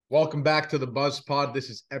Welcome back to the Buzz Pod. This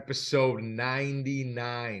is episode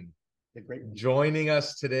 99. Joining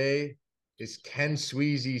us today is Ken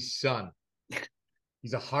Sweezey's son.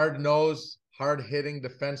 He's a hard-nosed, hard-hitting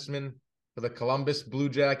defenseman for the Columbus Blue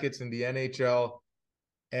Jackets in the NHL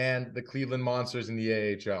and the Cleveland Monsters in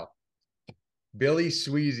the AHL. Billy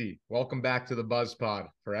Sweezey, welcome back to the Buzz Pod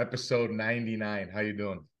for episode 99. How you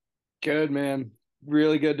doing? Good, man.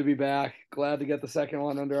 Really good to be back. Glad to get the second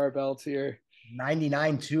one under our belts here.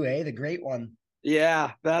 99 too, the great one.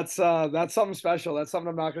 Yeah, that's something special. That's something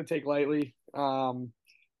I'm not going to take lightly. I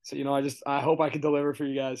hope I can deliver for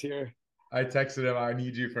you guys here. I texted him, I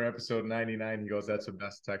need you for episode 99. He goes, that's the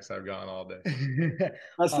best text I've gotten all day.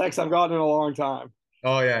 Best text I've gotten in a long time.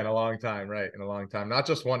 Oh, yeah, in a long time, right? In a long time. Not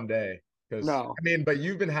just one day. No. But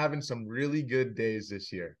you've been having some really good days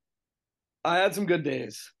this year. I had some good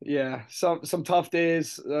days. Yeah, some tough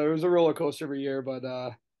days. It was a roller coaster every year, but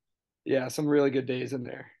yeah, some really good days in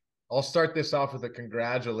there. I'll start this off with a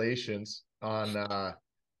congratulations on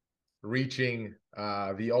reaching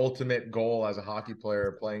the ultimate goal as a hockey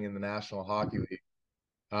player playing in the National Hockey League.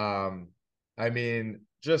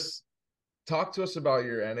 Just talk to us about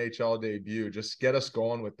your NHL debut. Just get us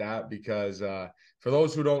going with that because for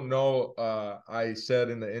those who don't know, I said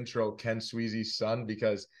in the intro, Ken Sweezey's son,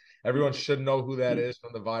 because everyone should know who that is from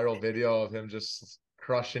the viral video of him just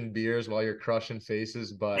crushing beers while you're crushing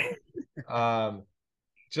faces. But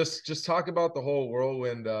just talk about the whole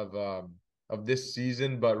whirlwind of this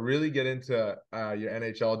season, but really get into your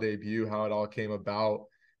NHL debut, how it all came about.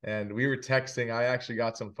 And we were texting. I actually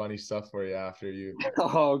got some funny stuff for you after you.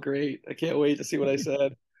 Oh, great. I can't wait to see what I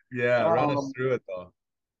said. Yeah, run us through it though.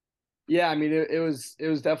 Yeah, it was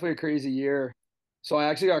definitely a crazy year. So I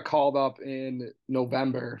actually got called up in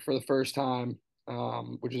November for the first time,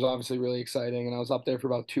 which was obviously really exciting. And I was up there for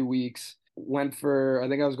about 2 weeks. I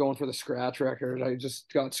think I was going for the scratch record. I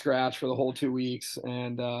just got scratched for the whole 2 weeks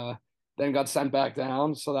and then got sent back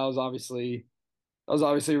down. So that was obviously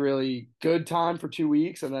a really good time for 2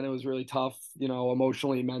 weeks. And then it was really tough,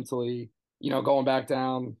 emotionally, mentally, going back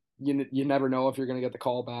down. You never know if you're going to get the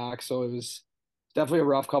call back. So it was definitely a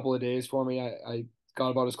rough couple of days for me. I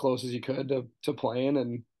got about as close as you could to playing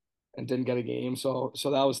and didn't get a game. So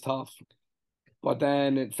that was tough. But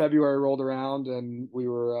then February rolled around and we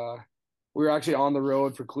were actually on the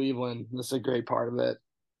road for Cleveland. This is a great part of it.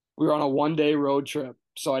 We were on a 1-day road trip,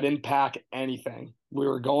 so I didn't pack anything. We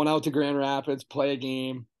were going out to Grand Rapids, play a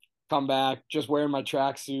game, come back, just wearing my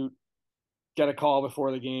tracksuit, get a call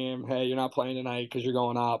before the game. Hey, you're not playing tonight because you're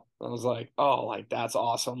going up. I was like, oh, like that's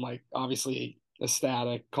awesome. Like obviously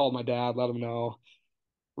ecstatic. Called my dad, let him know.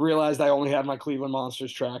 Realized I only had my Cleveland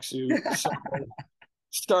Monsters tracksuit. So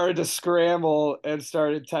started to scramble and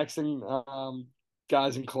started texting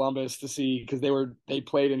guys in Columbus to see because they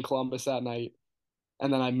played in Columbus that night,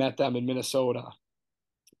 and then I met them in Minnesota.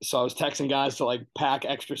 So I was texting guys to like pack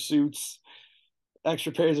extra suits,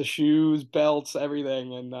 extra pairs of shoes, belts,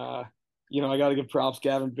 everything, and I got to give props.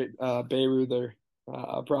 Gavin Bayreuther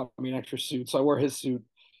brought me an extra suit, so I wore his suit,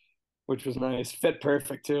 which was nice. Fit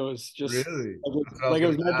perfect too. It was just really like it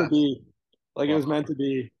was meant to be. Like it was meant to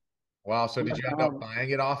be. Wow. So did you end up buying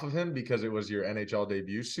it off of him because it was your NHL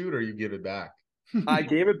debut suit, or you give it back? I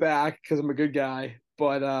gave it back because I'm a good guy,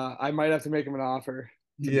 but I might have to make him an offer.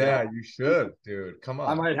 Yeah, you should, dude. Come on.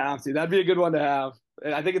 I might have to. That'd be a good one to have.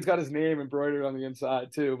 I think it's got his name embroidered on the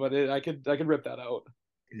inside too, but I could rip that out.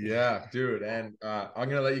 Yeah, dude. And I'm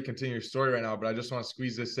gonna let you continue your story right now, but I just want to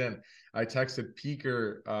squeeze this in. I texted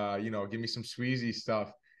Peaker, give me some Sweezey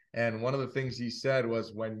stuff. And one of the things he said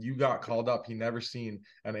was when you got called up, he never seen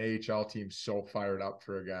an AHL team so fired up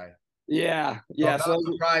for a guy. Yeah. So I'm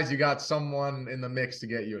surprised you got someone in the mix to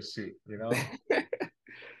get you a suit,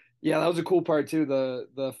 Yeah, that was a cool part too.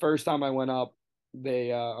 The first time I went up,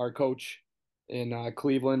 our coach in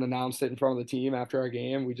Cleveland announced it in front of the team after our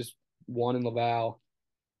game. We just won in Laval,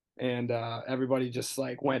 and everybody just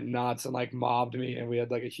like went nuts and like mobbed me, and we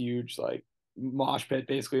had like a huge like mosh pit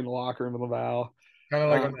basically in the locker room in Laval. Kind of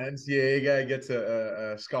like when the NCAA guy gets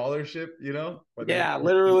a scholarship, But yeah,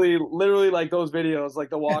 literally like those videos, like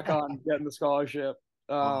the walk on getting the scholarship.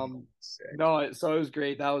 No, so it was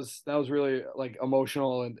great. That was really like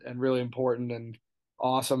emotional and really important and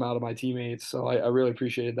awesome out of my teammates. So I really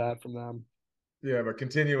appreciated that from them. Yeah, but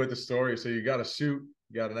continue with the story. So you got a suit,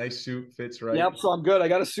 you got a nice suit, fits right. Yep, so I'm good. I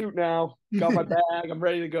got a suit now, got my bag, I'm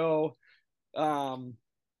ready to go.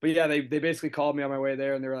 But yeah, they basically called me on my way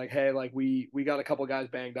there and they were like, hey, like we got a couple guys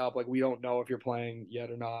banged up, like we don't know if you're playing yet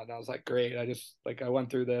or not. And I was like, great. I went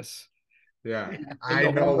through this. Yeah, I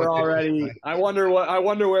know already. I wonder where I'm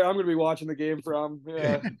going to be watching the game from.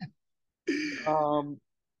 Yeah.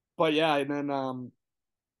 But yeah, and then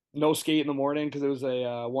no skate in the morning because it was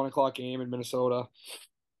a 1 o'clock game in Minnesota,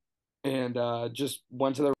 and just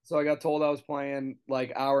went to the. So I got told I was playing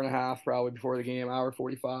like hour and a half probably before the game, hour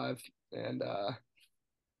 45, and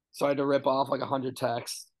so I had to rip off like 100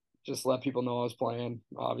 texts, just let people know I was playing.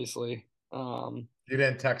 Obviously, You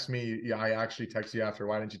didn't text me. Yeah, I actually texted you after.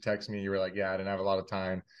 Why didn't you text me? You were like, yeah, I didn't have a lot of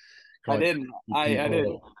time. I Going didn't. to I didn't.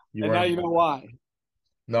 people. You And now weren't. you know why.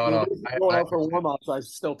 No, In no, addition to going I out for understand. warm ups, I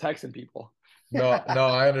was still texting people. No, no,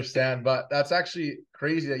 I understand. But that's actually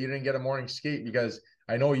crazy that you didn't get a morning skate because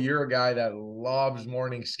I know you're a guy that loves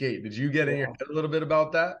morning skate. Did you get in your Yeah. head a little bit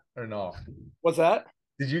about that or no? What's that?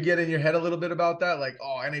 Did you get in your head a little bit about that? Like,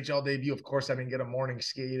 oh, NHL debut. Of course, I didn't get a morning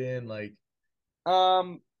skate in. Like,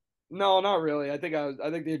 Um, no, not really. I think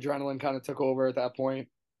the adrenaline kind of took over at that point.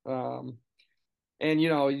 Um, and you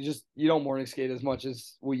don't morning skate as much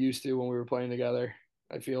as we used to when we were playing together.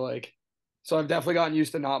 I feel like. So I've definitely gotten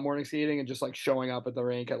used to not morning skating and just like showing up at the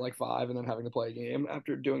rink at like 5 and then having to play a game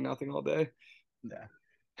after doing nothing all day. Yeah.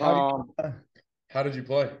 How do Um, you, how did you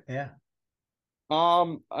play? yeah.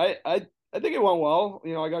 I think it went well.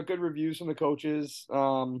 I got good reviews from the coaches.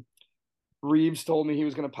 Reeves told me he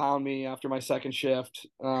was going to pound me after my second shift.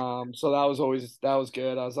 So that was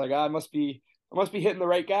good. I was like, I must be hitting the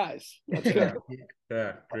right guys. That's good.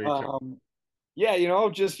 Yeah, great job. Yeah,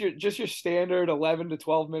 just your standard 11 to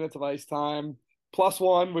 12 minutes of ice time plus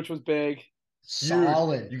one, which was big. Huge.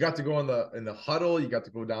 Solid. You got to go in the huddle. You got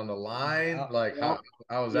to go down the line. Yeah. Like, Yeah,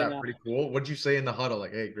 how was that? yeah. Pretty cool. What'd you say in the huddle?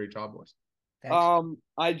 Like, hey, great job, boys. Thanks.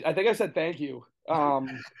 I think I said thank you. To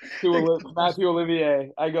Thanks. Matthew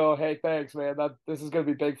Olivier. I go, hey, thanks, man. This is gonna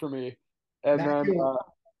be big for me. And then Matthew,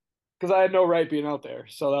 because I had no right being out there,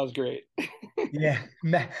 so that was great. yeah.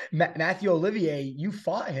 Matthew Olivier, you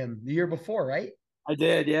fought him the year before, right? I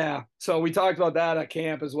did, yeah. So we talked about that at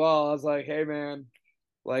camp as well. I was like, hey, man,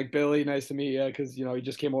 like Billy, nice to meet you, because he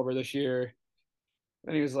just came over this year.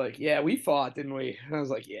 And he was like, yeah, we fought, didn't we? And I was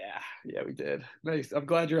like, yeah, we did. Nice. I'm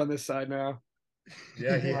glad you're on this side now.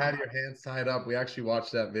 Yeah, he had your hands tied up. We actually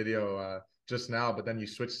watched that video just now, but then you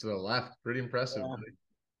switched to the left. Pretty impressive.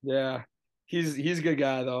 Yeah, yeah. He's a good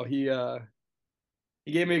guy though. He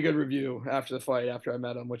gave me a good review after the fight after I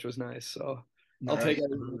met him, which was nice. So I'll take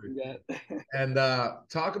everything Absolutely. I can get. And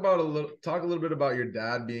talk a little bit about your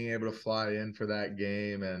dad being able to fly in for that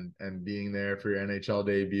game and being there for your NHL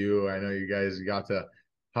debut. I know you guys got to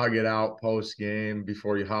hug it out post game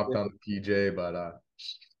before you hopped on the PJ, but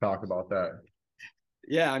just talk about that.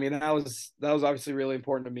 Yeah, I mean that was obviously really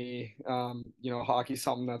important to me. Hockey's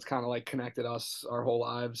something that's kind of like connected us our whole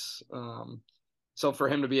lives. So for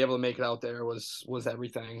him to be able to make it out there was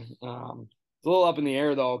everything. It's a little up in the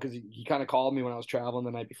air though because he kind of called me when I was traveling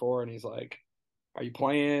the night before and he's like, "Are you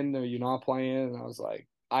playing? Are you not playing?" And I was like,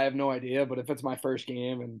 "I have no idea, but if it's my first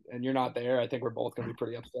game and you're not there, I think we're both gonna be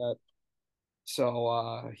pretty upset."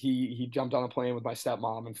 So he jumped on a plane with my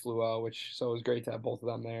stepmom and flew out, which so it was great to have both of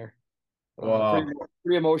them there. Wow.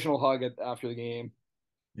 Pretty emotional hug after the game.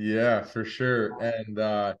 Yeah, for sure.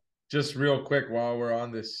 And just real quick while we're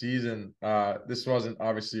on this season, this wasn't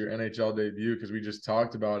obviously your NHL debut because we just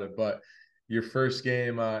talked about it, but your first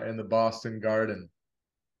game in the Boston Garden.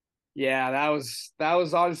 Yeah, that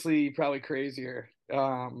was honestly probably crazier.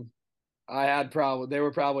 There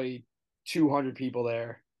were probably 200 people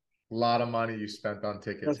there. A lot of money you spent on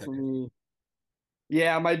tickets. That's for me.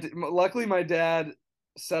 Yeah, luckily my dad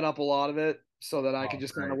set up a lot of it so that I could Oh,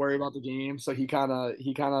 just kind of great. worry about the game. So he kind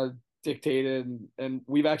of dictated, and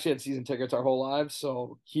we've actually had season tickets our whole lives.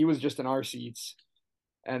 So he was just in our seats,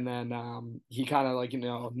 and then he kind of like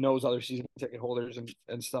knows other season ticket holders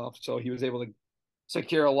and stuff. So he was able to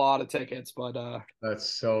secure a lot of tickets. But That's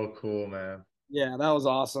so cool, man. yeah, that was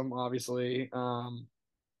awesome. Obviously, it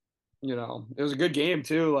was a good game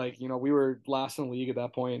too. Like we were last in the league at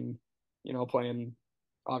that point, and playing.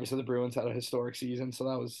 Obviously, the Bruins had a historic season, so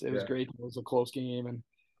it was Yeah. great. It was a close game, and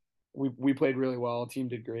we played really well. The team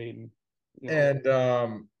did great, and And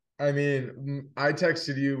I mean, I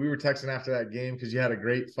texted you. We were texting after that game because you had a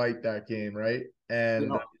great fight that game, right?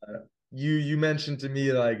 And you mentioned to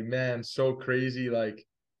me like, man, so crazy. Like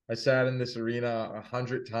I sat in this arena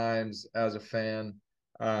 100 times as a fan.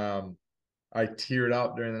 Um, I teared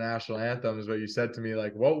up during the national anthem is what you said to me.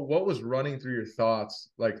 Like what was running through your thoughts?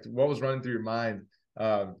 Like what was running through your mind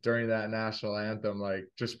during that national anthem? Like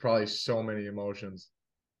just probably so many emotions.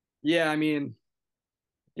 yeah. I mean,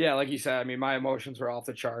 yeah, like you said, I mean, my emotions were off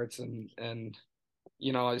the charts, and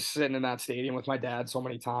I was sitting in that stadium with my dad so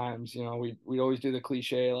many times. We'd always do the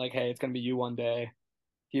cliche like, "Hey, it's gonna be you one day."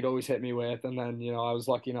 He'd always hit me with, and then I was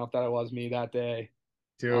lucky enough that it was me that day.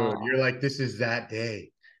 Dude, Um, you're like, this is that day.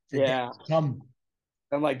 The day yeah, come.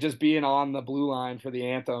 And like just being on the blue line for the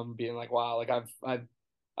anthem, being like, wow, like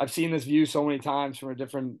I've seen this view so many times from a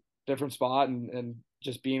different spot, and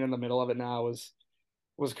just being in the middle of it now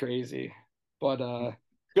was crazy. But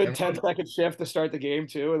good And 10-second shift to start the game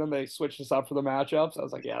too, and then they switched us up for the matchups. I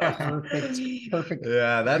was like, yeah, Perfect.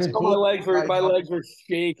 Yeah, that's Good. cool. my legs were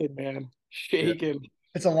shaking, man, Yeah. shaking.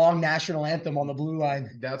 It's a long national anthem on the blue line.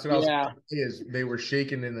 That's what I was Yeah, gonna say is they were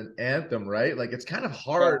shaking in an anthem, right? Like it's kind of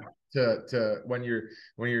hard to when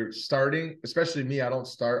you're starting, especially me, I don't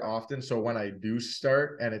start often. So when I do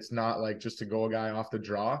start and it's not like just to go a guy off the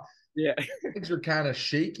draw, yeah, things are kind of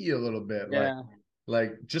shaky a little bit. yeah,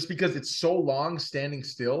 Like just because it's so long standing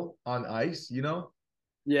still on ice, you know?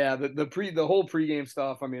 yeah. The whole pregame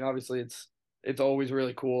stuff. I mean, obviously it's always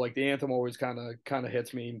really cool. Like the anthem always kind of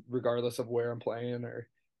hits me regardless of where I'm playing or.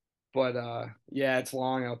 But yeah, it's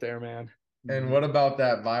long out there, man. And what about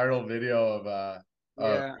that viral video of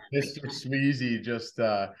Yeah. Mr. Sweezey just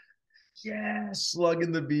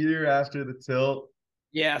slugging the beater after the tilt?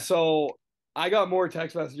 Yeah, so I got more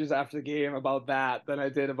text messages after the game about that than I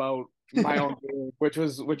did about my own game, which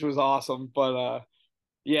was awesome. But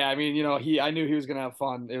yeah, I mean, I knew he was gonna have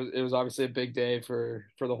fun. It was obviously a big day for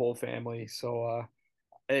the whole family. So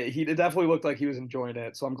it definitely looked like he was enjoying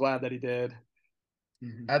it. So I'm glad that he did.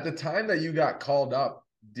 At the time that you got called up,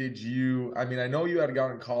 did you, I mean, I know you had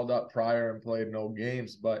gotten called up prior and played no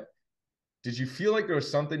games, but did you feel like there was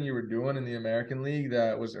something you were doing in the American League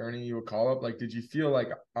that was earning you a call up? Like, did you feel like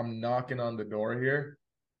I'm knocking on the door here?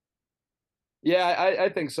 Yeah, I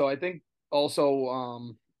think so. I think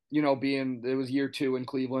also being it was year 2 in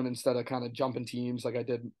Cleveland instead of kind of jumping teams like I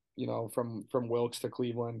did, from Wilkes to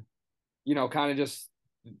Cleveland. Kind of just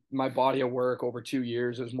my body of work over 2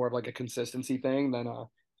 years is more of like a consistency thing than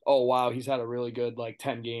oh wow, he's had a really good like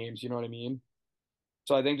 10 games, you know what I mean?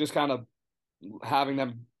 So I think just kind of having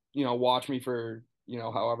them, watch me for,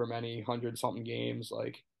 however many hundred something games,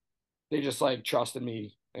 like they just like trusted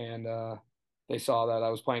me and they saw that I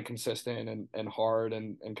was playing consistent and hard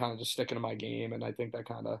and kind of just sticking to my game. And I think that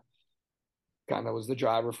kind of was the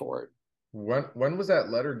driver for it. When was that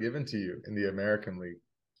letter given to you in the American League?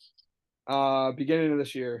 Beginning of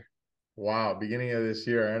this year. Wow, beginning of this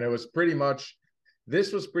year. And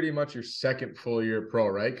this was pretty much your second full year pro,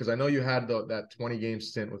 right? Because I know you had that 20 game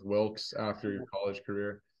stint with Wilkes after your college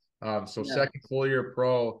career. So Yeah. second full year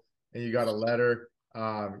pro, and you got a letter.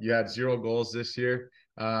 You had 0 goals this year.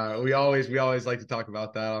 We always like to talk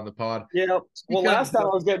about that on the pod. Yeah. Well, Because last time I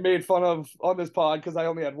was getting made fun of on this pod because I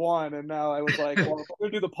only had one, and now I was like, well, if I'm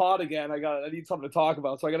gonna do the pod again, I need something to talk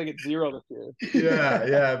about, so I got to get 0 this year.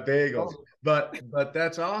 yeah, bagels. But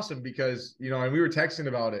that's awesome because and we were texting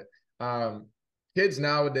about it. Kids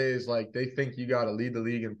nowadays, like they think you got to lead the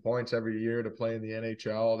league in points every year to play in the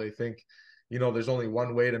NHL. They think, there's only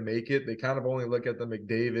one way to make it. They kind of only look at the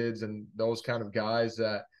McDavids and those kind of guys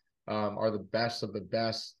that are the best of the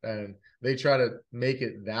best, and they try to make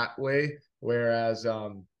it that way. Whereas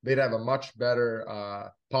they'd have a much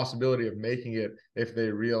better possibility of making it if they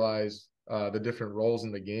realize the different roles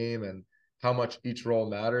in the game and how much each role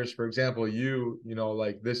matters. For example,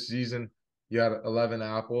 like this season, you had 11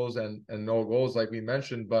 apples and no goals, like we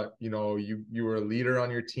mentioned, but you were a leader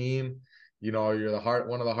on your team. You're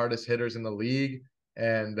one of the hardest hitters in the league,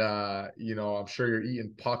 and I'm sure you're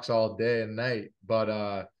eating pucks all day and night.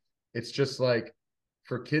 But it's just like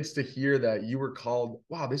for kids to hear that you were called,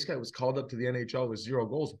 wow, this guy was called up to the NHL with 0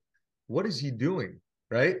 goals. What is he doing,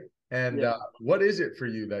 right? And Yeah. what is it for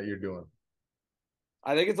you that you're doing?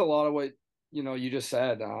 I think it's a lot of what you just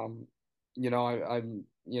said. I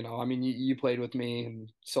mean, you played with me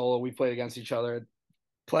and solo. We played against each other at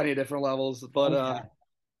plenty of different levels, but Oh,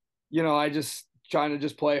 yeah. I just trying to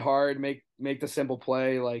just play hard, make the simple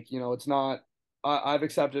play. Like it's not. I've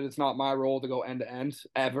accepted it's not my role to go end to end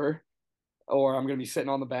ever, or I'm going to be sitting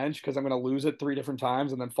on the bench because I'm going to lose it 3 different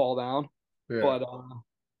times and then fall down. Yeah. But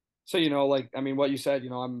so like I mean, what you said,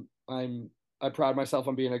 I pride myself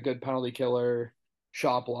on being a good penalty killer,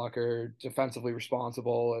 shot blocker, defensively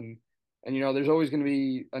responsible, and there's always going to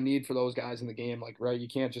be a need for those guys in the game. Like right, you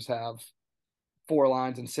can't just have 4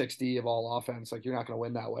 lines and 60 of all offense. Like you're not going to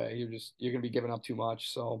win that way. You're going to be giving up too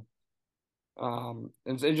much. So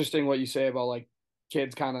it's interesting what you say about like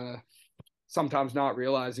kids kind of sometimes not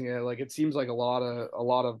realizing it. Like it seems like a lot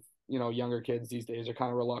of younger kids these days are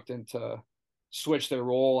kind of reluctant to switch their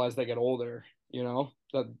role as they get older.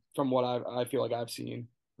 That from what I feel like I've seen.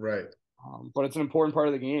 Right. But it's an important part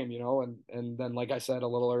of the game, and then like I said a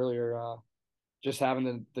little earlier, just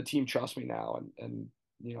having the team trust me now, and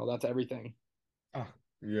that's everything. Oh,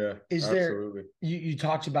 Yeah, is there, absolutely. you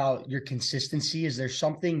talked about your consistency. Is there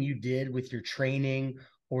something you did with your training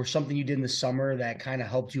or something you did in the summer that kind of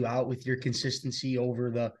helped you out with your consistency over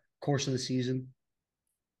the course of the season?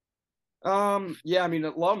 Yeah, I mean, a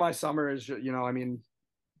lot of my summer is, I mean,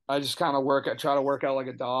 I just kind of I try to work out like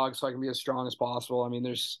a dog so I can be as strong as possible. I mean,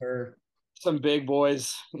 there's Or some big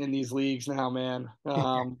boys in these leagues now, man.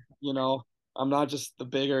 I'm not just the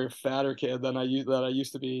bigger, fatter kid that I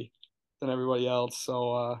used to be than everybody else.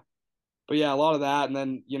 So, but yeah, a lot of that. And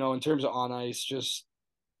then, in terms of on ice, just,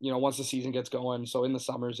 once the season gets going. So in the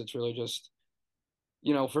summers, it's really just,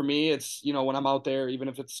 for me, it's, when I'm out there, even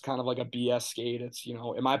if it's kind of like a BS skate, it's,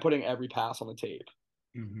 am I putting every pass on the tape?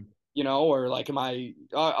 mm-hmm. Or like, am I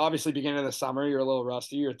obviously beginning of the summer, you're a little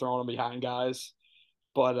rusty, you're throwing them behind guys.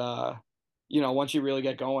 But, once you really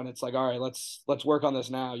get going, it's like, all right, let's work on this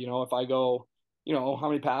now. If I go, how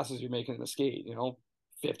many passes you're making in the skate,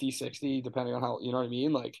 50, 60, depending on how, you know what I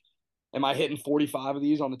mean? Like, am I hitting 45 of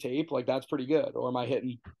these on the tape? Like, that's pretty good. Or am I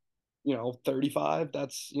hitting, 35?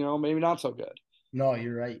 That's, maybe not so good. No,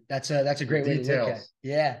 you're right. That's a great way to look at it.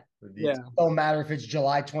 Yeah. Yeah. Don't matter if it's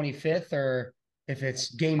July 25th or if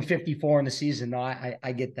it's game 54 in the season. No,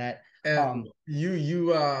 I get that. And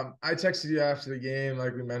I texted you after the game,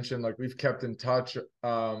 like we mentioned, like we've kept in touch.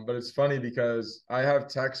 But it's funny because I have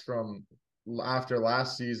texts from after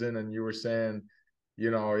last season, and you were saying,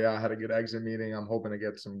 yeah, I had a good exit meeting. I'm hoping to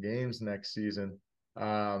get some games next season.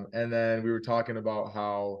 And then we were talking about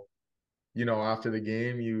how, after the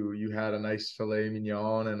game, you had a nice filet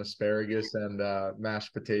mignon and asparagus and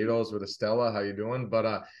mashed potatoes with a Stella. How you doing?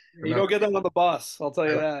 But you don't get them on the bus, I'll tell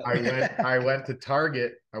you that. I went to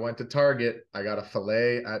Target. I got a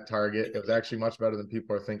filet at Target. It was actually much better than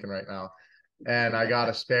people are thinking right now. And I got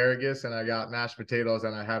asparagus and I got mashed potatoes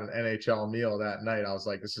and I had an NHL meal that night. I was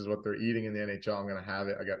like, this is what they're eating in the NHL. I'm gonna have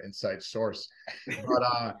it. I got inside source.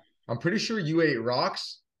 But I'm pretty sure you ate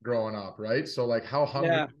rocks growing up, right? So like how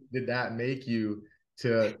hungry did that make you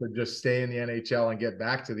to just stay in the NHL and get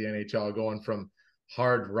back to the NHL, going from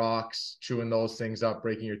hard rocks, chewing those things up,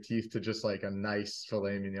 breaking your teeth, to just like a nice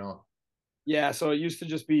filet mignon? Yeah, so it used to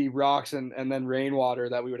just be rocks and then rainwater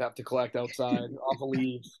that we would have to collect outside off of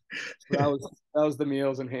leaves. So that was the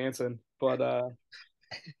meals in Hanson. But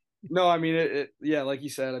no, I mean yeah, like you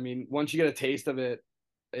said, I mean, once you get a taste of it,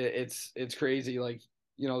 it's crazy. Like,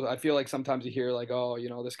 I feel like sometimes you hear like, oh,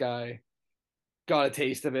 this guy got a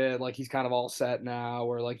taste of it, like he's kind of all set now,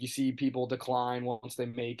 or like you see people decline once they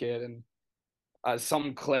make it, and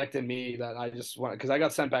something clicked in me that I just went, because I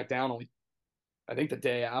got sent back down only, I think the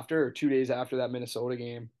day after or 2 days after that Minnesota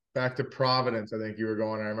game. Back to Providence, I think you were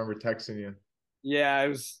going. I remember texting you. Yeah, it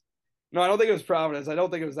was. No, I don't think it was Providence. I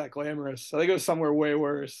don't think it was that glamorous. I think it was somewhere way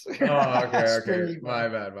worse. Oh, okay. My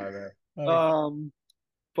bad.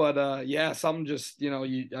 But yeah, some just,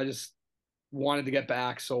 I just wanted to get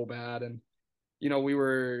back so bad, and we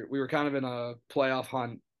were kind of in a playoff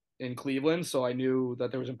hunt in Cleveland, so I knew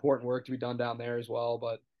that there was important work to be done down there as well.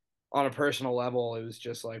 But on a personal level, it was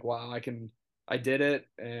just like, wow, I did it,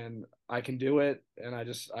 and I can do it, and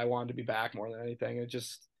I wanted to be back more than anything. It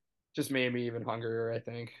just made me even hungrier, I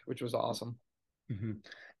think, which was awesome. Mm-hmm.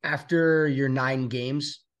 After your 9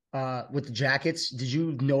 games with the Jackets, did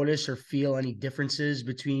you notice or feel any differences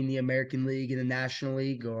between the American League and the National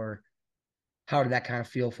League, or how did that kind of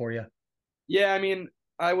feel for you? Yeah, I mean,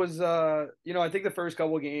 I was, I think the first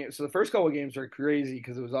couple of games. So the first couple of games were crazy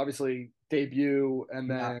because it was obviously debut and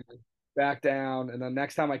then back down, and then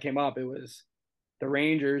next time I came up, it was the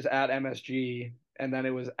Rangers at MSG, and then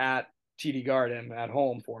it was at TD Garden at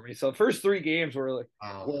home for me. So the first 3 games were like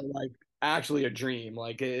actually a dream.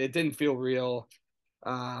 Like it didn't feel real.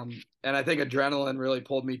 And I think adrenaline really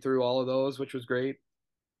pulled me through all of those, which was great.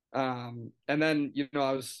 And then,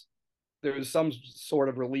 there was some sort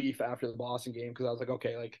of relief after the Boston game, because I was like,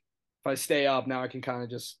 okay, like if I stay up now, I can kind of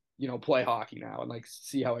just, play hockey now and like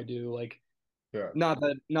see how I do. Like, not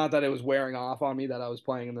that it was wearing off on me that I was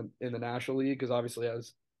playing in the National League, because obviously I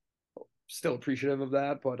was still appreciative of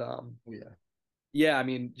that. But yeah, I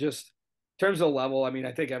mean, just in terms of the level, I mean,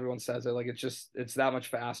 I think everyone says it, like it's that much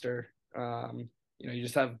faster. You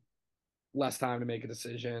just have less time to make a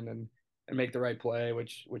decision and make the right play,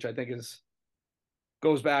 which I think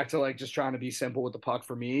goes back to like just trying to be simple with the puck.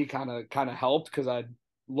 For me, kind of helped, because I'd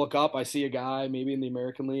look up, I see a guy maybe in the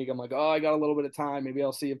American League, I'm like, oh, I got a little bit of time, maybe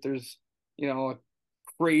I'll see if there's a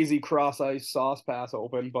crazy cross ice sauce pass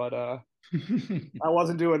open. But I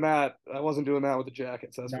wasn't doing that with the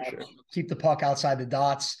Jackets, that's for sure. Keep the puck outside the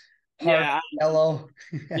dots. Yeah, yellow.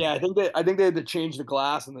 Yeah, I think they had to change the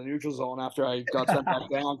glass in the neutral zone after I got sent back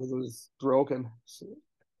down because it was broken. So.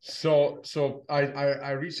 So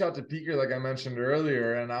I reached out to Peaker like I mentioned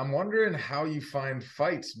earlier, and I'm wondering how you find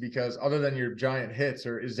fights, because other than your giant hits,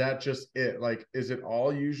 or is that just it? Like, is it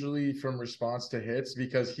all usually from response to hits?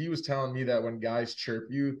 Because he was telling me that when guys chirp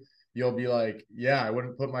you, you'll be like, yeah, I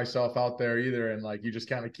wouldn't put myself out there either, and like you just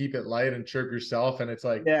kind of keep it light and chirp yourself. And it's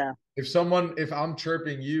like, Yeah. if I'm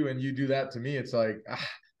chirping you and you do that to me, it's like,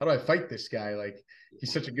 how do I fight this guy? Like,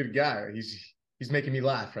 he's such a good guy. He's making me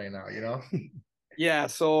laugh right now, you know? Yeah.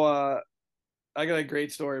 So I got a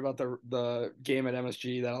great story about the game at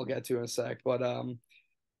MSG that I'll get to in a sec. But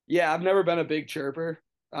yeah, I've never been a big chirper.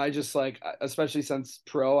 I just like, especially since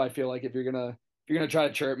pro, I feel like if you're gonna try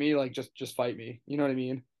to chirp me, like just fight me. You know what I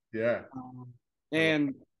mean? Yeah. Um,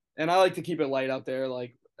 and I like to keep it light out there.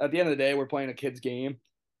 Like at the end of the day, we're playing a kid's game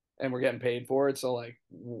and we're getting paid for it. So like,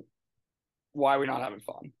 why are we not having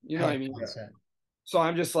fun? You know what I mean? 100%. So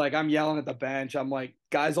I'm just like, I'm yelling at the bench. I'm like,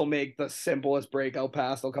 guys will make the simplest breakout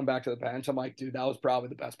pass. They'll come back to the bench. I'm like, dude, that was probably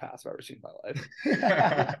the best pass I've ever seen in my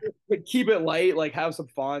life. But keep it light, like have some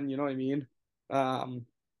fun. You know what I mean? Um,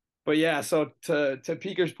 but yeah, so to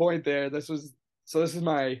Peaker's point there, this is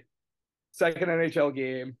my second NHL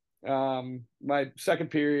game. My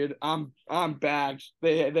second period. I'm bagged.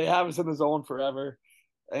 They have us in the zone forever,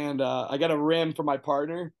 and I got a rim from my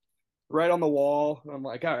partner right on the wall. I'm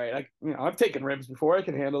like, all right, I've taken rims before. I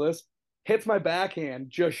can handle this. Hits my backhand,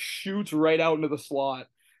 just shoots right out into the slot,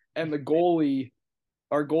 and our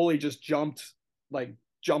goalie, just jumped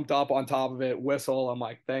up on top of it. Whistle. I'm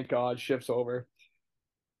like, thank God, shift's over.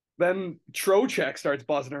 Then Trocheck starts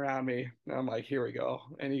buzzing around me. And I'm like, here we go.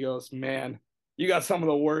 And he goes, man, you got some of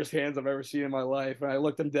the worst hands I've ever seen in my life. And I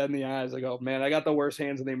looked him dead in the eyes. I go, man, I got the worst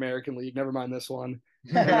hands in the American League. Never mind this one.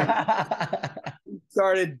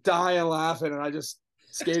 Started dying laughing, and I just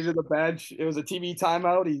skated to the bench. It was a TV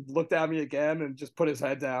timeout. He looked at me again and just put his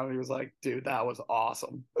head down. He was like, dude, that was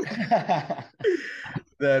awesome.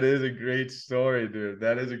 That is a great story, dude.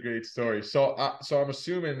 That is a great story. So I'm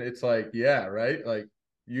assuming it's like, yeah, right? Like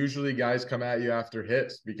usually guys come at you after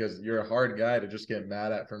hits because you're a hard guy to just get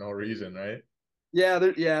mad at for no reason, right? Yeah,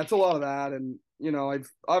 it's a lot of that. And, I've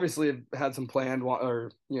obviously had some planned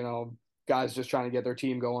or, guys just trying to get their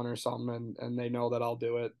team going or something, and they know that I'll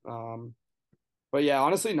do it. But yeah,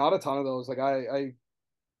 honestly, not a ton of those. Like I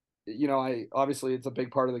obviously it's a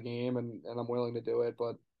big part of the game, and I'm willing to do it.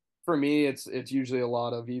 But for me, it's usually a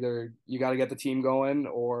lot of either you got to get the team going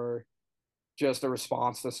or just a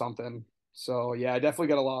response to something. So yeah, I definitely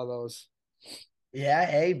get a lot of those. Yeah,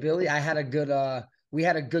 hey Billy, I had a good we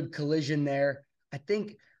had a good collision there. I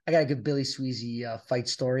think I got a good Billy Sweezey fight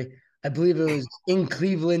story. I believe it was in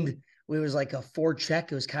Cleveland. It was like a four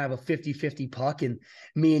check. It was kind of a 50-50 puck, and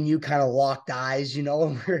me and you kind of locked eyes, and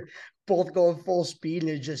we're both going full speed,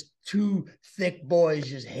 and it's just two thick boys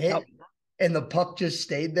just hit, Yep. and the puck just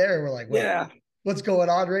stayed there. And we're like, Yeah. what's going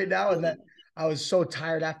on right now? And then I was so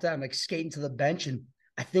tired after that. I'm like skating to the bench, and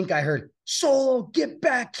I think I heard, Solo, get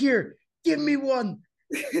back here. Give me one.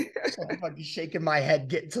 So I'm fucking shaking my head,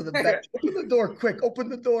 getting to the bench. Open the door, quick. Open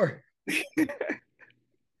the door.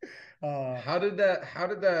 How did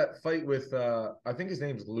that fight with I think his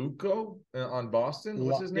name's Luco on Boston?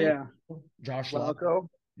 What's his name? Yeah. Josh Flacco.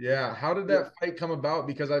 Yeah. How did Yeah. that fight come about?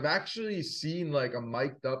 Because I've actually seen like a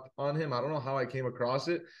mic'd up on him. I don't know how I came across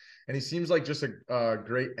it. And he seems like just a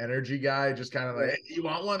great energy guy, just kind of like, hey, you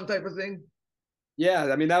want one type of thing.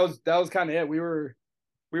 Yeah, I mean that was kind of it. We were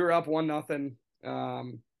up 1-0.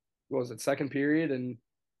 What was it, second period, and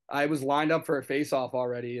I was lined up for a face-off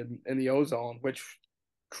already in the ozone, which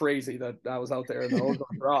crazy that I was out there in the ozone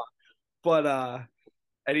draw. But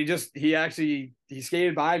and he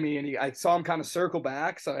skated by me, and I saw him kind of circle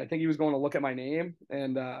back, so I think he was going to look at my name,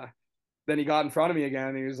 and then he got in front of me again,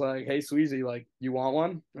 and he was like, "Hey, Sweezy, like, you want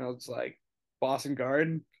one?" And I was like, "Boston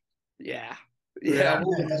Garden, yeah, yeah,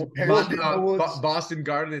 Yeah. Boston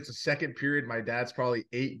Garden, it's a second period. My dad's probably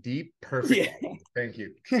 8 deep. Perfect. yeah." Thank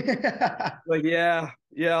you. Like, yeah,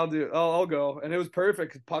 I'll do it. I'll go. And it was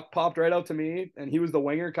perfect. Puck popped right out to me, and he was the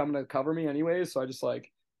winger coming to cover me anyways. So I just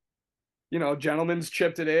like, gentleman's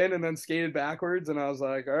chipped it in and then skated backwards. And I was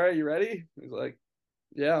like, all right, you ready? He's like,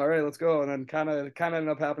 yeah, all right, let's go. And then kind of ended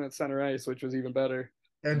up happening at center ice, which was even better.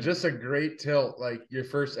 And just a great tilt, like your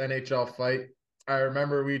first NHL fight. I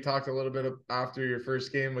remember we talked a little bit after your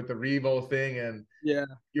first game with the Revo thing, and Yeah.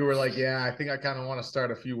 you were like, yeah, I think I kind of want to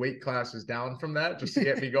start a few weight classes down from that just to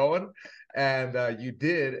get me going. And you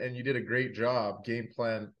did, and you did a great job. Game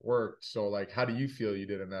plan worked. So, like, how do you feel you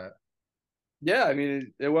did in that? Yeah, I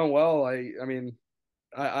mean, it went well. I mean,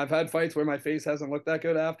 I've had fights where my face hasn't looked that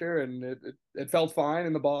good after, and it felt fine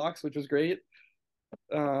in the box, which was great.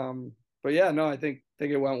 But yeah, no, I think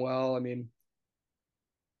it went well. I mean,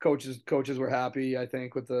 coaches were happy, I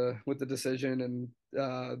think, with the decision, and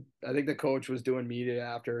I think the coach was doing media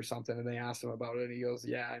after or something, and they asked him about it, and he goes,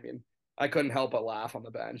 "Yeah, I mean, I couldn't help but laugh on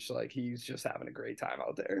the bench. Like he's just having a great time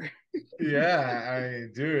out there." Yeah,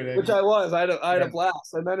 dude. Which I was. I had a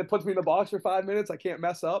blast, and then it puts me in the box for 5 minutes. I can't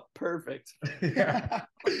mess up. Perfect. Yeah.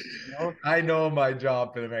 You know? I know my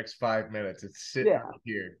job for the next 5 minutes. It's sitting Yeah. right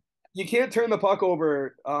here. You can't turn the puck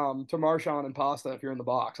over to Marchand and Pasta if you're in the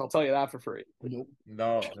box. I'll tell you that for free.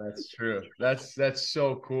 No, that's true. That's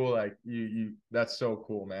so cool. Like you that's so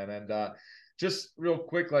cool, man. And just real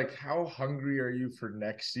quick, like how hungry are you for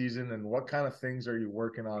next season and what kind of things are you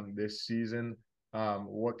working on this season?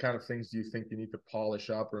 What kind of things do you think you need to polish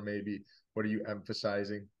up, or maybe what are you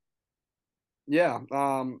emphasizing? Yeah.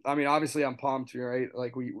 I mean, obviously I'm pumped, right?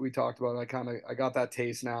 Like we talked about, I got that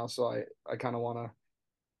taste now, so I kind of want to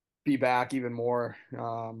be back even more.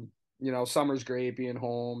 Summer's great being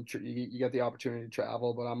home. You get the opportunity to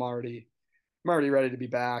travel, but I'm already ready to be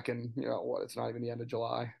back. And it's not even the end of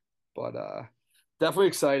July, but definitely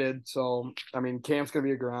excited. So I mean, camp's gonna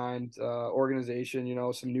be a grind.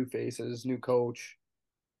 Organization, some new faces, new coach.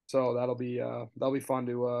 So that'll be fun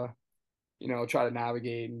to try to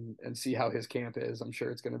navigate and see how his camp is. I'm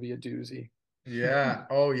sure it's gonna be a doozy. Yeah.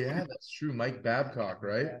 Oh yeah, that's true. Mike Babcock,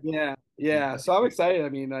 right? Yeah, yeah. So I'm excited. I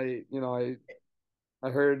mean, I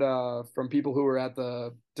heard from people who were at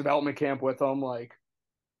the development camp with him, like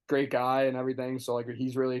great guy and everything. So like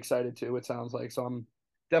he's really excited too, it sounds like. So I'm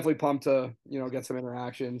definitely pumped to, get some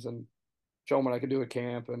interactions and show him what I can do at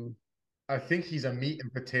camp. And I think he's a meat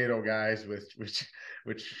and potato guys with which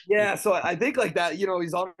yeah, so I think like that,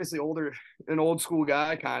 he's obviously older, an old school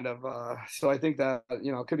guy kind of. So I think that,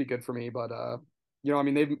 it could be good for me. But I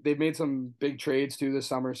mean they've made some big trades too this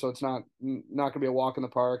summer, so it's not gonna be a walk in the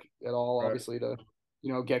park at all, right. obviously, to,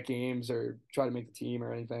 get games or try to make the team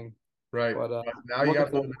or anything. Right. But But now I'm you looking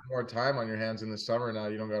got a little forward. bit more time on your hands in the summer. Now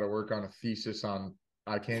you don't got to work on a thesis on,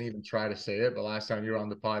 I can't even try to say it, but last time you were on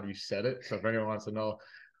the pod, you said it. So if anyone wants to know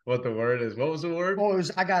what the word is, what was the word? Oh,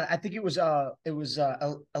 I think it was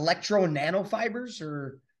electro nanofibers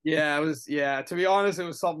or Yeah, it was. Yeah, to be honest, it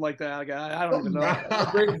was something like that. I don't even something. know.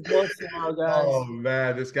 My brain's mush now, Oh guys.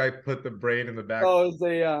 man, this guy put the brain in the back. Oh, it was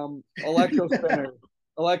a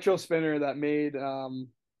electro spinner that made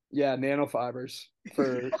nanofibers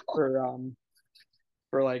for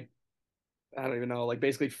like I don't even know, like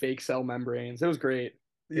basically fake cell membranes. It was great.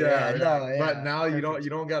 Yeah, yeah. No, But yeah. now Perfect. you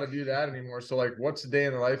don't got to do that anymore. So like what's the day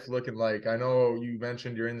in the life looking like? I know you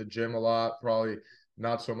mentioned you're in the gym a lot, probably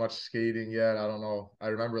not so much skating yet. I don't know. I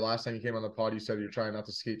remember last time you came on the pod, you said you're trying not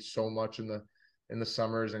to skate so much in the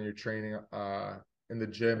summers and you're training in the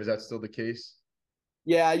gym. Is that still the case?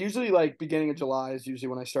 Yeah, usually like beginning of July is usually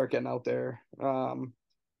when I start getting out there.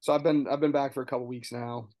 So I've been back for a couple weeks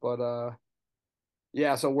now, but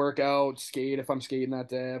yeah, so workout, skate if I'm skating that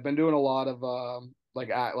day. I've been doing a lot of like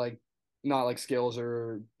not like skills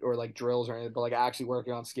or like drills or anything, but like actually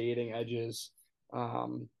working on skating edges.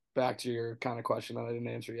 Back to your kind of question that I didn't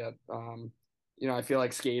answer yet. I feel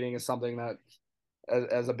like skating is something that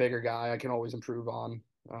as a bigger guy I can always improve on.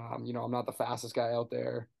 I'm not the fastest guy out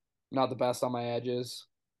there, not the best on my edges,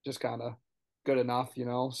 just kind of good enough.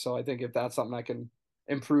 So I think if that's something I can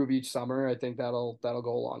improve each summer, I think that'll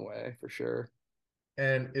go a long way for sure.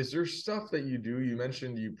 And is there stuff that you do? You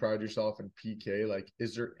mentioned you pride yourself in PK. Like,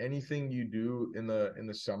 is there anything you do in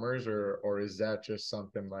the summers, or is that just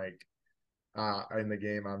something like in the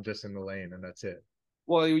game I'm just in the lane and that's it?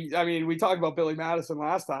 Well, I mean, we talked about Billy Madison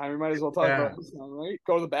last time. We might as well talk about Yeah. this time, right?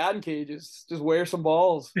 Go to the batting cages, just wear some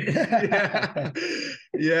balls. Yeah.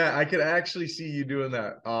 Yeah, I could actually see you doing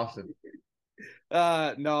that often.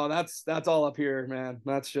 No, that's all up here, man.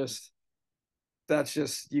 That's just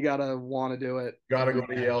you gotta want to do it. Gotta go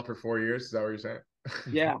to Yale for 4 years. Is that what you're saying?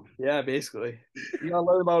 Yeah, yeah, basically. You gotta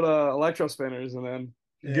learn about electro spinners and then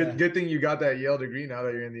Good thing you got that Yale degree now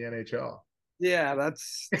that you're in the NHL. yeah,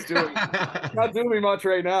 that's it's doing not doing me much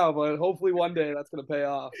right now, but hopefully one day that's gonna pay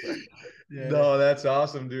off. No, that's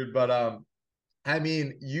awesome, dude. But I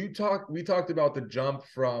mean, we talked about the jump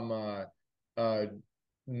from uh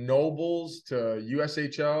Nobles to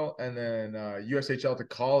USHL and then USHL to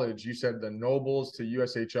college. You said the Nobles to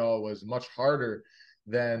USHL was much harder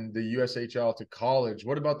than the USHL to college.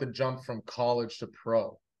 What about the jump from college to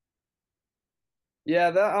pro?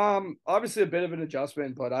 Yeah, that obviously a bit of an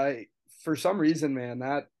adjustment, but I for some reason, man,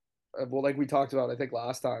 that well, like we talked about, I think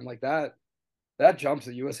last time, like that jump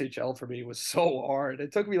to USHL for me was so hard.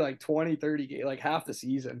 It took me like 20, 30 games, like half the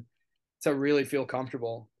season to really feel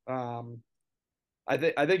comfortable. I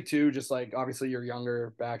think too, just like obviously you're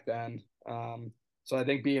younger back then. So I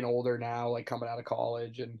think being older now, like coming out of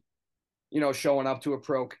college and showing up to a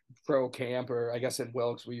pro camp, or I guess in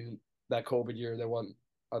Wilkes, that COVID year, there wasn't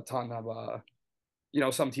a ton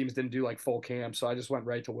of, some teams didn't do like full camp. So I just went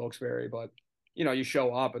right to Wilkes-Barre. But, you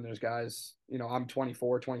show up and there's guys, I'm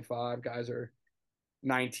 24, 25, guys are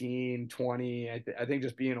 19, 20. I think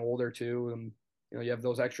just being older too. And, you have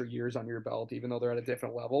those extra years under your belt, even though they're at a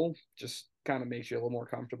different level, just kind of makes you a little more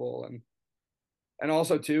comfortable. And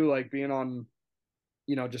also too, like being on,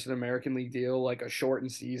 just an American League deal, like a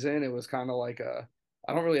shortened season, it was kind of like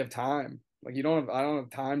I don't really have time. Like I don't have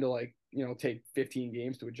time to like, take 15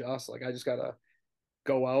 games to adjust. Like I just gotta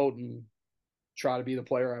go out and try to be the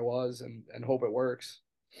player I was and hope it works.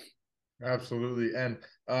 Absolutely. And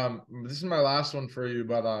this is my last one for you,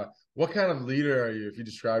 but what kind of leader are you if you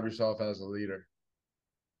describe yourself as a leader?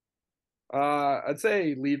 I'd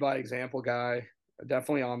say lead by example guy,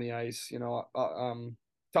 definitely on the ice.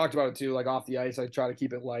 Talked about it too, like off the ice, I try to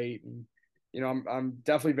keep it light, and I'm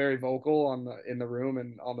definitely very vocal in the room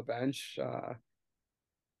and on the bench,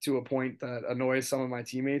 to a point that annoys some of my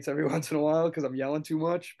teammates every once in a while because I'm yelling too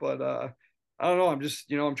much. But I don't know. I'm just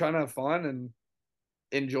I'm trying to have fun and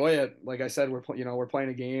enjoy it. Like I said, we're playing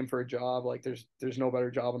a game for a job. Like there's no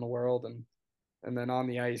better job in the world, and then on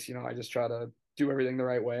the ice, I just try to do everything the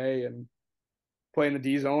right way and play in the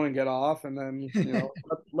D zone and get off, and then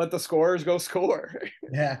let the scorers go score.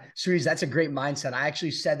 Yeah, Sweez, that's a great mindset. I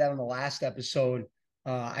actually said that on the last episode.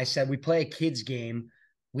 I said we play a kids game.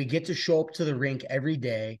 We get to show up to the rink every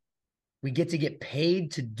day. We get to get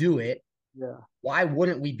paid to do it. Yeah. Why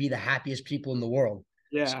wouldn't we be the happiest people in the world?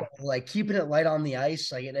 Yeah. So, like keeping it light on the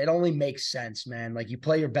ice, like it only makes sense, man. Like you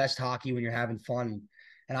play your best hockey when you're having fun.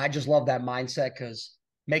 And I just love that mindset because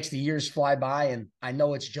makes the years fly by. And I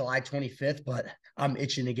know it's July 25th, but I'm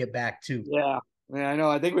itching to get back too. Yeah. Yeah, I know.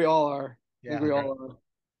 I think we all are. Yeah. We all are.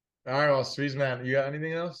 All right, well, Sweez, man, you got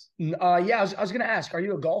anything else? Yeah, I was gonna ask, are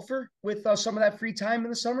you a golfer with some of that free time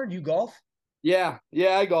in the summer? Do you golf? Yeah,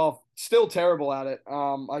 I golf. Still terrible at it.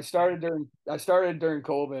 I started during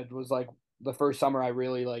COVID, was like the first summer I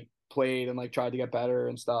really like played and like tried to get better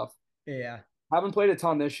and stuff. Yeah. Haven't played a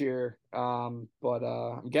ton this year. But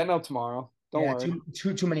I'm getting up tomorrow. Don't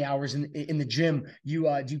worry. Too many hours in the gym. You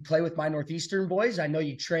do you play with my Northeastern boys? I know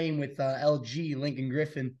you train with LG, Lincoln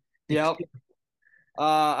Griffin. Yep.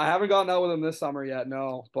 I haven't gotten out with him this summer yet,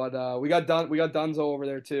 no. But we got Dunzo over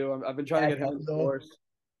there too. I've been trying to get him, of course.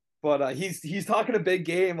 But he's talking a big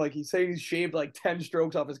game. Like he's saying he's shaved like 10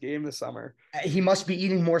 strokes off his game this summer. He must be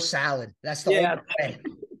eating more salad. That's the only way.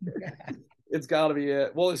 It's got to be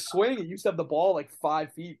it. Well, his swing, he used to have the ball like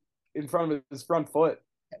 5 feet in front of his front foot.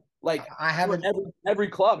 Like I haven't every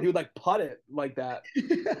club, he would like putt it like that.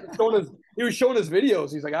 He was showing his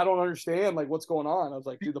videos. He's like, I don't understand like what's going on. I was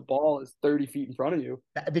like, dude, the ball is 30 feet in front of you.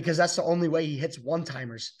 Because that's the only way he hits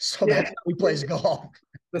one-timers. So that's how he plays golf.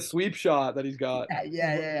 The sweep shot that he's got.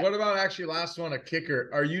 Yeah. What about actually last one, a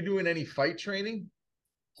kicker? Are you doing any fight training?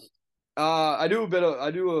 I do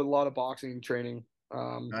a lot of boxing training.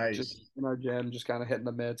 Nice. Just in our gym, just kind of hitting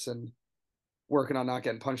the mitts and working on not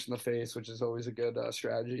getting punched in the face, which is always a good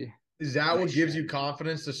strategy. Is that what gives you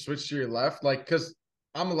confidence to switch to your left? Like, because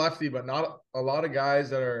I'm a lefty, but not a lot of guys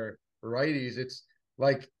that are righties.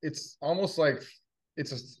 It's almost like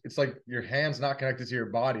it's like your hand's not connected to your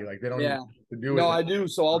body. Like they don't even to do it. No, I do.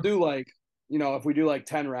 So I'll do like, if we do like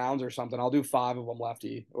 10 rounds or something, I'll do 5 of them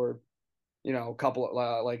lefty, or a couple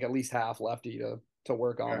of like at least half lefty to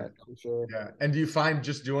work on it for sure. Yeah. And do you find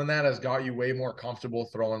just doing that has got you way more comfortable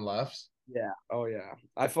throwing lefts? Yeah. Oh yeah.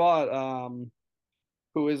 I fought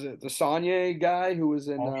who is it? The Saunier guy who was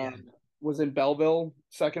in Belleville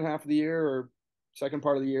second half of the year or second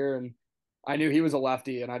part of the year, and I knew he was a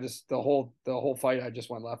lefty, and I just the whole fight I just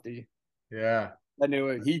went lefty. Yeah. I knew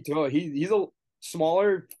it. He's a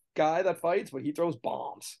smaller guy that fights, but he throws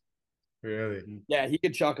bombs. Really? Yeah, he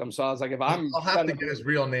could chuck them. So I was like, I'll have to get his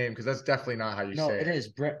real name because that's definitely not how you say it. No, it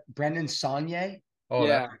is Brendan Saunier. Oh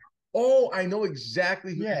yeah. I know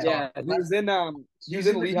exactly who you're talking about. He was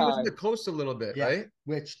in Lehigh. He was in the coast a little bit, right?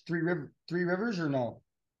 Which Three Rivers or no?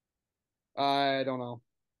 I don't know.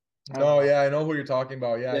 Oh yeah, I know who you're talking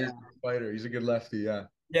about. Yeah, he's a good fighter. He's a good lefty. Yeah.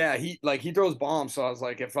 Yeah, he throws bombs. So I was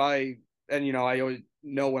like, I always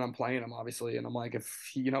know when I'm playing him, obviously, and I'm like, if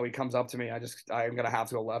he comes up to me, I'm gonna have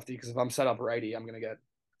to go lefty because if I'm set up righty, I'm gonna get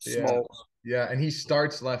smoked. Yeah, and he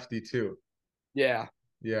starts lefty too. Yeah.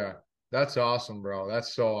 Yeah. That's awesome, bro.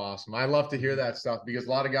 That's so awesome. I love to hear that stuff because a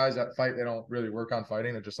lot of guys that fight, they don't really work on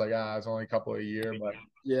fighting. They're just like, it's only a couple of a year. But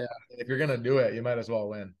yeah, if you're gonna do it, you might as well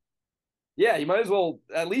win. Yeah, you might as well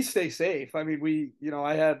at least stay safe. I mean,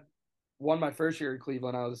 I had won my first year in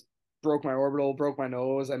Cleveland. I broke my orbital, broke my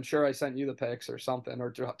nose. I'm sure I sent you the pics or something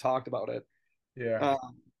or talked about it. Yeah.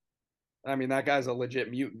 I mean, that guy's a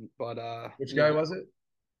legit mutant. But Which guy was it?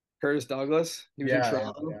 Curtis Douglas. He was in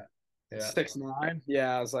Toronto. Yeah. 6'9".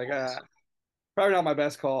 Yeah, I was like, probably not my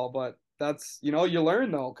best call, but that's you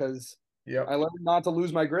learn though, because I learned not to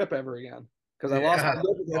lose my grip ever again. Because I lost my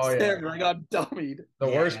grip against him and I got dummied. The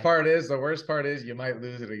worst part is you might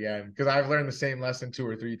lose it again. Because I've learned the same lesson 2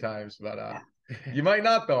 or 3 times, but you might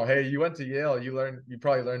not though. Hey, you went to Yale. You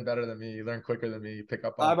probably learned better than me. You learn quicker than me. You pick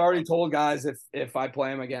up on I've already told guys if I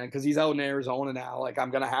play him again, because he's out in Arizona now, like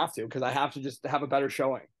I'm gonna have to, because I have to just have a better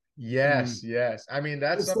showing. Yes. I mean,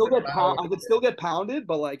 I that's could still get pounded,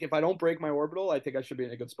 but like if I don't break my orbital, I think I should be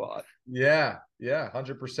in a good spot. Yeah,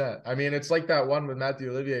 100%. I mean, it's like that one with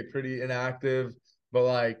Matthew Olivier, pretty inactive, but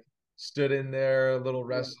like stood in there, a little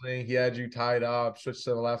wrestling. He had you tied up, switched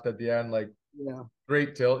to the left at the end, like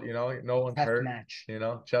great tilt, no one hurt. Match.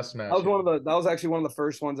 Chess match. That was actually one of the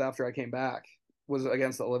first ones after I came back, was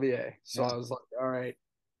against Olivier. So I was like, all right,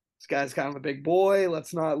 this guy's kind of a big boy.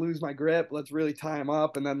 Let's not lose my grip. Let's really tie him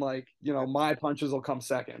up. And then my punches will come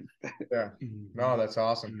second. Yeah. No, that's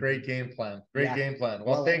awesome. Great game plan. Game plan.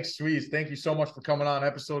 Well, thanks, Sweez. Thank you so much for coming on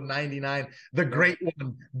episode 99. The great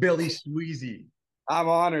one, Billy Sweezey. I'm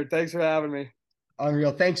honored. Thanks for having me.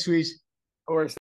 Unreal. Thanks, Sweez. Of course.